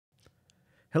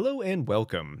Hello and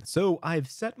welcome. So I've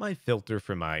set my filter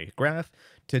for my graph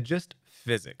to just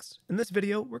physics. In this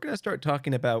video, we're going to start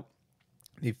talking about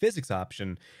the physics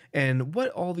option and what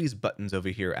all these buttons over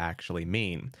here actually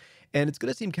mean. And it's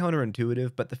going to seem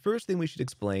counterintuitive, but the first thing we should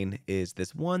explain is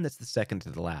this one that's the second to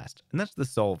the last, and that's the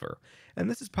solver.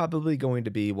 And this is probably going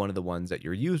to be one of the ones that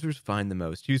your users find the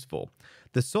most useful.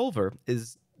 The solver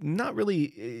is not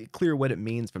really clear what it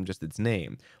means from just its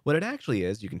name. What it actually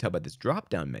is, you can tell by this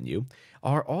drop-down menu,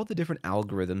 are all the different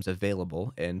algorithms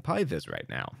available in PyVis right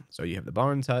now. So you have the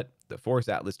Barnes Hut, the Force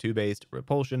Atlas 2-based,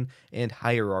 repulsion, and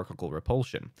hierarchical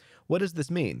repulsion. What does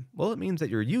this mean? Well, it means that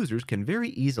your users can very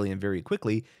easily and very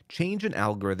quickly change an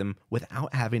algorithm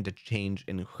without having to change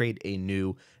and create a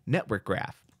new network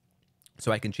graph.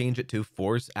 So I can change it to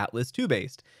Force Atlas 2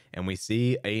 based, and we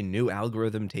see a new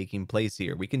algorithm taking place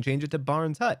here. We can change it to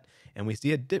Barnes Hut, and we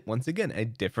see once again a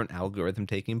different algorithm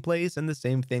taking place, and the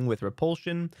same thing with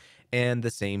repulsion, and the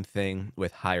same thing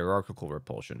with hierarchical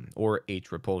repulsion, or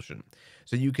H repulsion.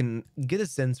 So you can get a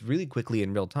sense really quickly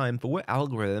in real time for what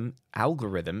algorithm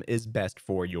is best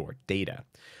for your data.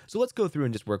 So let's go through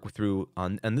and just work through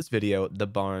on this video the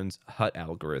Barnes Hut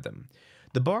algorithm.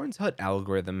 The Barnes Hut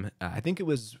algorithm, I think it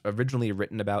was originally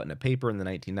written about in a paper in the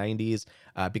 1990s,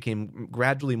 became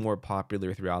gradually more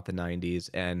popular throughout the 90s,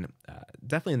 and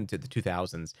definitely into the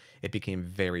 2000s, it became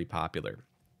very popular.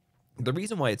 The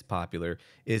reason why it's popular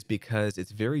is because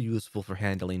it's very useful for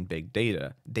handling big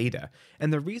data.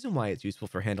 And the reason why it's useful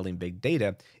for handling big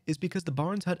data is because the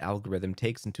Barnes Hut algorithm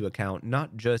takes into account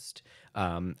not just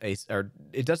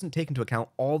it doesn't take into account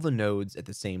all the nodes at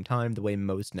the same time the way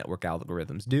most network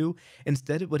algorithms do.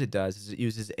 Instead, what it does is it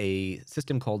uses a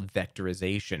system called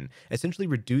vectorization, essentially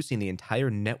reducing the entire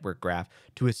network graph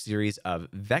to a series of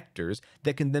vectors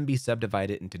that can then be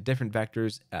subdivided into different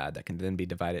vectors that can then be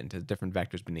divided into different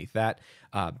vectors beneath that.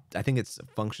 I think it's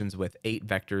functions with 8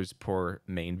 vectors per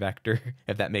main vector,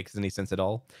 if that makes any sense at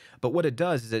all. But what it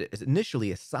does is it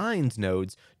initially assigns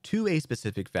nodes to a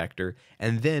specific vector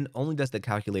and then only does the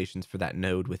calculations for that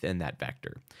node within that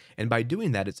vector. And by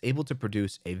doing that, it's able to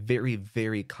produce a very,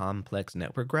 very complex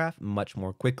network graph much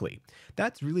more quickly.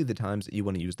 That's really the times that you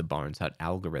want to use the Barnes Hut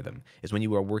algorithm, is when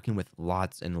you are working with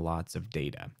lots and lots of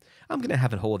data. I'm going to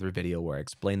have a whole other video where I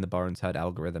explain the Barnes Hut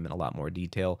algorithm in a lot more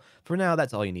detail. For now,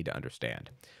 that's all you need to understand.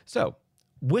 So,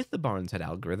 with the Barnes Hut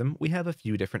algorithm, we have a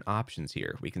few different options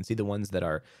here. We can see the ones that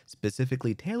are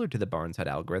specifically tailored to the Barnes Hut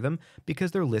algorithm because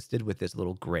they're listed with this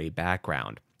little gray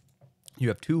background. You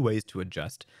have 2 ways to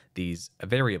adjust these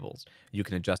variables. You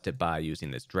can adjust it by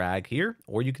using this drag here,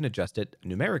 or you can adjust it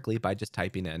numerically by just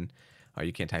typing in, or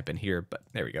you can't type in here, but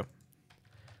there we go.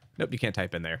 Nope, you can't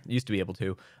type in there. You used to be able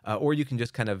to. Or you can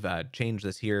just kind of change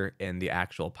this here in the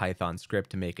actual Python script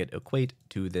to make it equate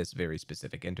to this very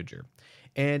specific integer.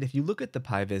 And if you look at the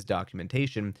PyVis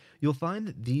documentation, you'll find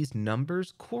that these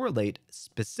numbers correlate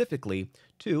specifically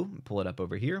to, pull it up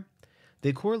over here,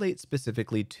 they correlate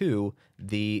specifically to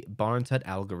the Barnes Hut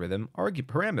algorithm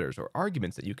parameters or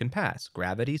arguments that you can pass: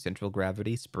 gravity, central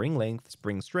gravity, spring length,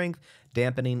 spring strength,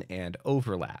 dampening, and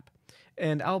overlap.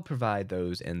 And I'll provide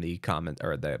those in the comment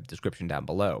or the description down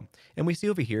below. And we see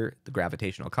over here the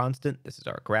gravitational constant. This is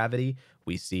our gravity.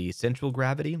 We see central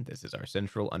gravity. This is our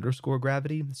central underscore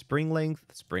gravity, spring length,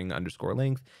 spring underscore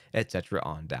length, etc.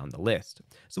 on down the list.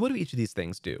 So what do each of these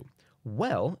things do?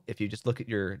 Well, if you just look at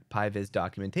your PyVis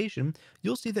documentation,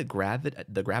 you'll see that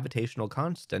the gravitational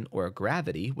constant, or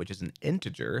gravity, which is an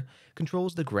integer,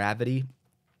 controls the gravity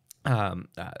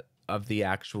of the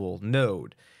actual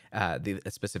node, the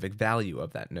specific value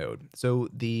of that node. So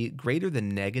the greater the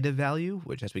negative value,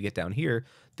 which as we get down here,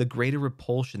 the greater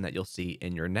repulsion that you'll see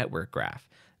in your network graph.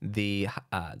 The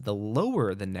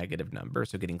lower the negative number,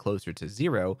 so getting closer to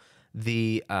 0,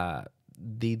 the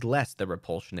less the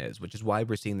repulsion is, which is why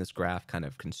we're seeing this graph kind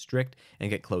of constrict and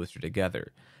get closer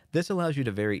together. This allows you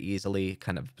to very easily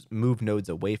kind of move nodes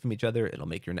away from each other. It'll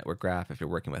make your network graph, if you're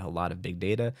working with a lot of big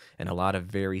data and a lot of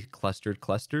very clustered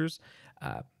clusters,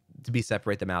 to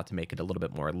separate them out to make it a little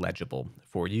bit more legible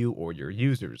for you or your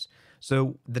users.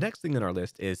 So the next thing on our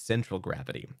list is central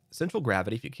gravity. Central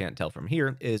gravity, if you can't tell from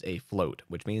here, is a float,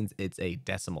 which means it's a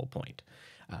decimal point.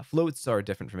 Floats are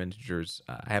different from integers.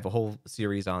 I have a whole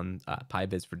series on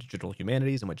PyVis for digital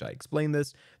humanities in which I explain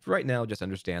this. For right now, just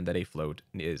understand that a float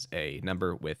is a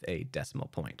number with a decimal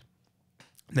point.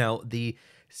 Now, the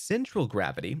central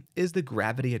gravity is the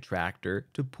gravity attractor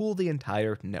to pull the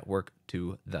entire network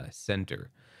to the center.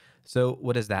 So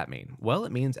what does that mean? Well,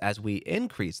 it means as we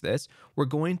increase this, we're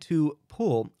going to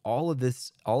pull all of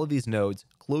these nodes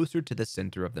closer to the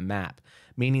center of the map,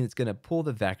 meaning it's going to pull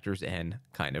the vectors in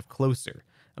kind of closer.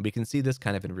 And we can see this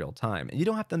kind of in real time. And you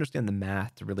don't have to understand the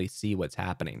math to really see what's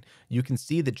happening. You can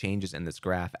see the changes in this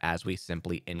graph as we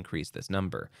simply increase this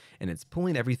number. And it's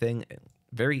pulling everything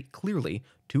very clearly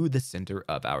to the center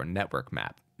of our network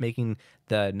map, making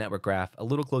the network graph a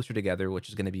little closer together, which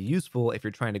is going to be useful if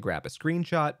you're trying to grab a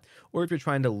screenshot or if you're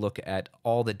trying to look at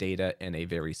all the data in a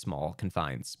very small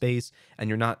confined space and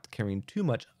you're not caring too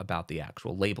much about the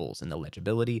actual labels and the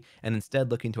legibility and instead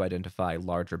looking to identify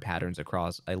larger patterns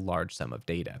across a large sum of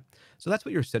data. So that's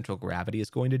what your central gravity is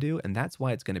going to do, and that's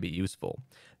why it's going to be useful.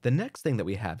 The next thing that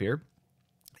we have here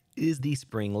is the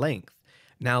spring length.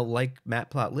 Now, like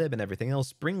matplotlib and everything else,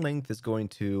 spring length is going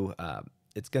to,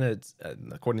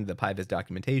 according to the PyVis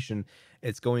documentation,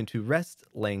 it's going to rest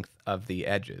length of the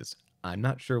edges. I'm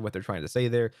not sure what they're trying to say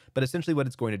there, but essentially what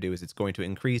it's going to do is it's going to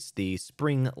increase the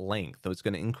spring length. So it's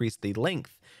going to increase the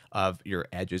length of your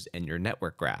edges in your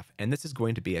network graph. And this is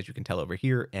going to be, as you can tell over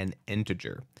here, an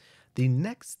integer. The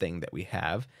next thing that we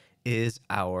have is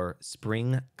our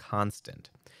spring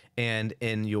constant. And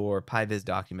in your PyVis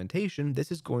documentation, this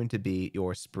is going to be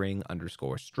your spring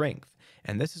underscore strength.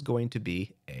 And this is going to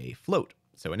be a float,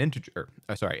 so an integer,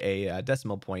 a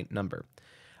decimal point number.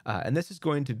 And this is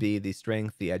going to be the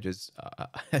strength, the edges,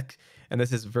 and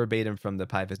this is verbatim from the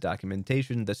PyVis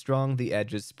documentation, the strong the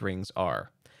edges springs are.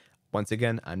 Once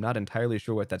again, I'm not entirely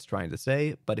sure what that's trying to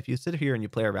say, but if you sit here and you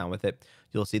play around with it,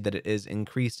 you'll see that it is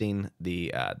increasing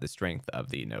the strength of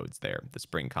the nodes there, the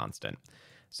spring constant.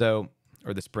 So,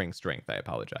 or the spring strength, I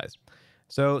apologize.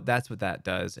 So that's what that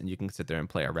does, and you can sit there and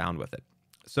play around with it.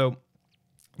 So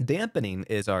dampening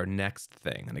is our next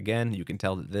thing. And again, you can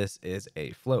tell that this is a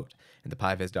float. In the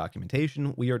PyVis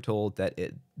documentation, we are told that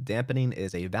dampening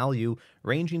is a value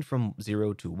ranging from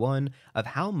 0 to 1 of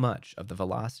how much of the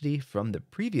velocity from the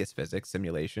previous physics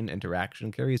simulation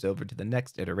interaction carries over to the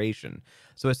next iteration.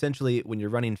 So essentially, when you're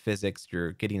running physics,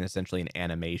 you're getting essentially an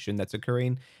animation that's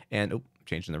occurring. And,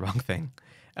 changing the wrong thing.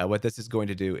 What this is going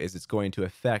to do is it's going to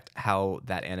affect how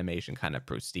that animation kind of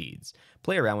proceeds.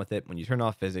 Play around with it. When you turn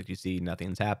off physics, you see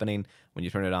nothing's happening. When you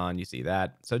turn it on, you see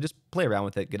that. So just play around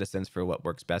with it, get a sense for what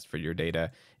works best for your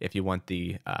data. If you want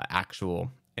the actual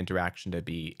interaction to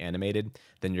be animated,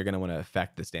 then you're going to want to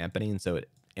affect this dampening so it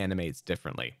animates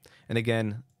differently. And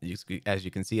again, as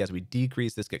you can see, as we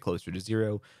decrease this, get closer to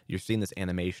 0, you're seeing this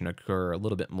animation occur a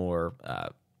little bit more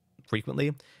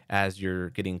frequently. As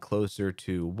you're getting closer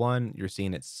to 1, you're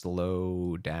seeing it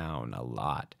slow down a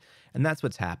lot. And that's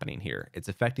what's happening here. It's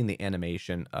affecting the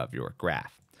animation of your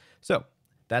graph. So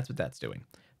that's what that's doing.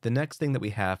 The next thing that we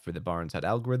have for the Barnes-Hut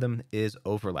algorithm is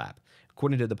overlap.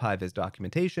 According to the PyVis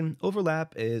documentation,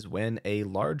 overlap is when a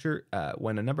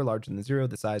number larger than 0,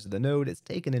 the size of the node, is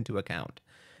taken into account.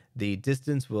 The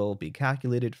distance will be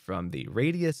calculated from the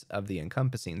radius of the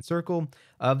encompassing circle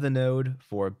of the node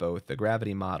for both the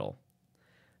gravity model.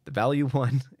 The value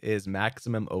 1 is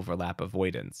maximum overlap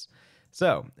avoidance.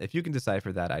 So if you can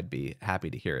decipher that, I'd be happy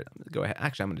to hear it. Go ahead.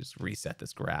 Actually, I'm going to just reset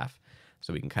this graph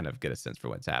so we can kind of get a sense for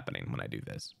what's happening when I do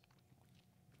this.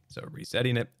 So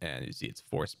resetting it, and you see it's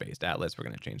force-based atlas. We're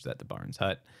going to change that to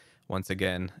Barnes-Hut once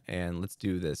again, and let's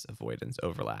do this avoidance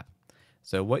overlap.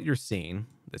 So what you're seeing,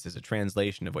 this is a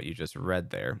translation of what you just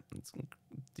read there. Let's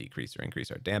decrease or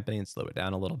increase our dampening, slow it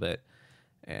down a little bit,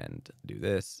 and do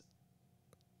this.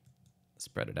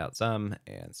 Spread it out some,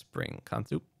 and spring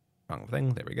constant. Wrong thing.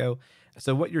 There we go.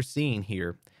 So what you're seeing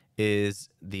here is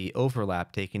the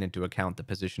overlap taking into account the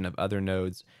position of other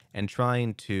nodes and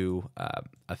trying to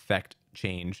affect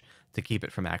change to keep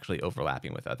it from actually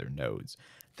overlapping with other nodes.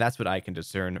 That's what I can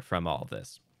discern from all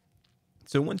this.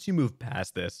 So once you move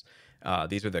past this,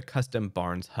 these are the custom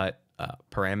Barnes-Hut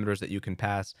parameters that you can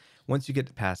pass. Once you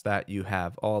get past that, you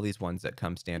have all these ones that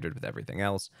come standard with everything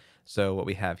else. So what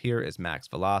we have here is max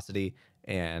velocity,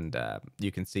 and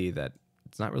you can see that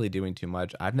it's not really doing too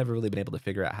much. I've never really been able to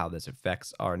figure out how this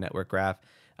affects our network graph,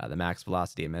 the max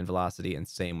velocity and min velocity, and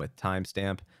same with time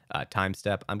step.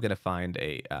 I'm going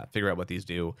to figure out what these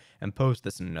do and post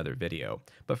this in another video.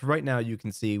 But for right now, you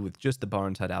can see with just the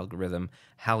Barnes-Hut algorithm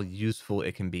how useful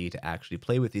it can be to actually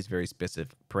play with these very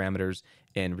specific parameters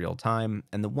in real time.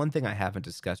 And the one thing I haven't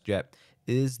discussed yet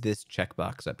is this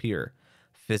checkbox up here,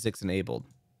 physics enabled.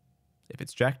 If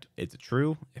it's checked, it's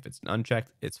true. If it's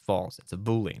unchecked, it's false. It's a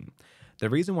Boolean. The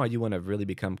reason why you want to really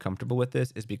become comfortable with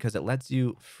this is because it lets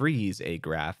you freeze a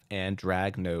graph and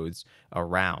drag nodes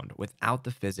around without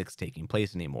the physics taking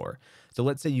place anymore. So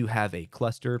let's say you have a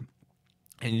cluster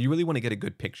and you really want to get a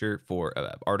good picture for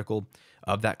an article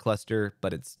of that cluster,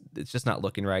 but it's just not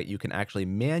looking right. You can actually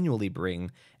manually bring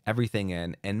everything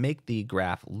in and make the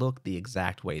graph look the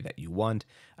exact way that you want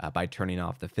by turning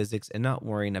off the physics and not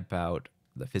worrying about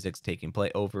the physics taking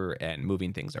play over and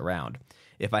moving things around.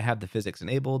 If I have the physics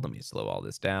enabled, let me slow all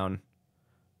this down.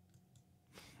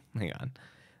 Hang on.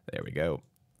 There we go.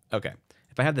 Okay.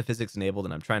 If I have the physics enabled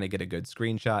and I'm trying to get a good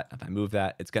screenshot, if I move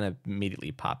that, it's going to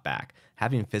immediately pop back.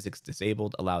 Having physics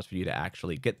disabled allows for you to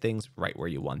actually get things right where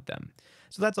you want them.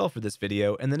 So that's all for this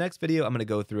video. In the next video, I'm going to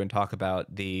go through and talk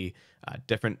about the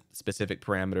different specific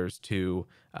parameters to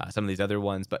some of these other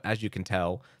ones. But as you can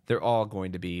tell, they're all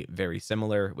going to be very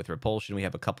similar. With repulsion, we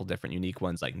have a couple different unique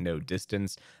ones like no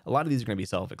distance. A lot of these are going to be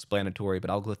self-explanatory, but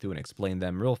I'll go through and explain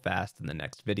them real fast in the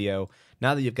next video.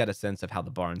 Now that you've got a sense of how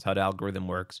the Barnes-Hut algorithm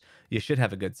works, you should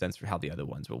have a good sense for how the other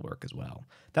ones will work as well.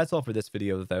 That's all for this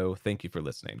video, though. Thank you for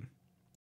listening.